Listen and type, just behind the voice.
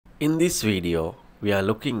In this video, we are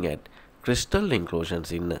looking at crystal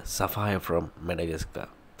inclusions in sapphire from Madagascar.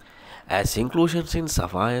 As inclusions in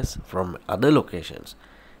sapphires from other locations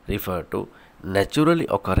refer to naturally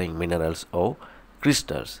occurring minerals or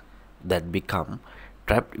crystals that become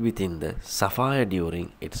trapped within the sapphire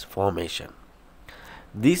during its formation.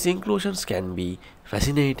 These inclusions can be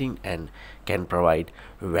fascinating and can provide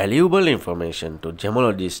valuable information to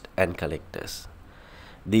gemologists and collectors.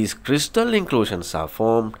 These crystal inclusions are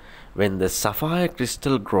formed when the sapphire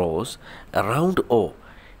crystal grows around or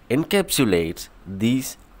encapsulates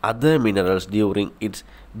these other minerals during its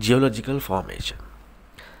geological formation.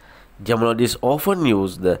 Gemologists often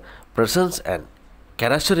use the presence and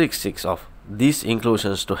characteristics of these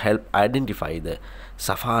inclusions to help identify the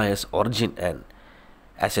sapphire's origin and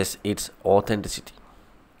assess its authenticity.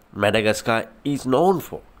 Madagascar is known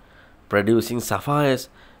for producing sapphires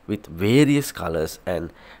with various colors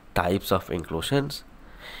and types of inclusions,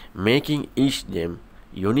 making each gem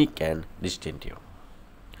unique and distinctive.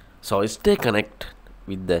 So stay connected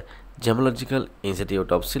with the Gemological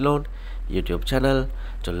Institute of Ceylon YouTube channel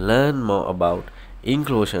to learn more about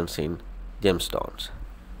inclusions in gemstones.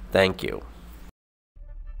 Thank you.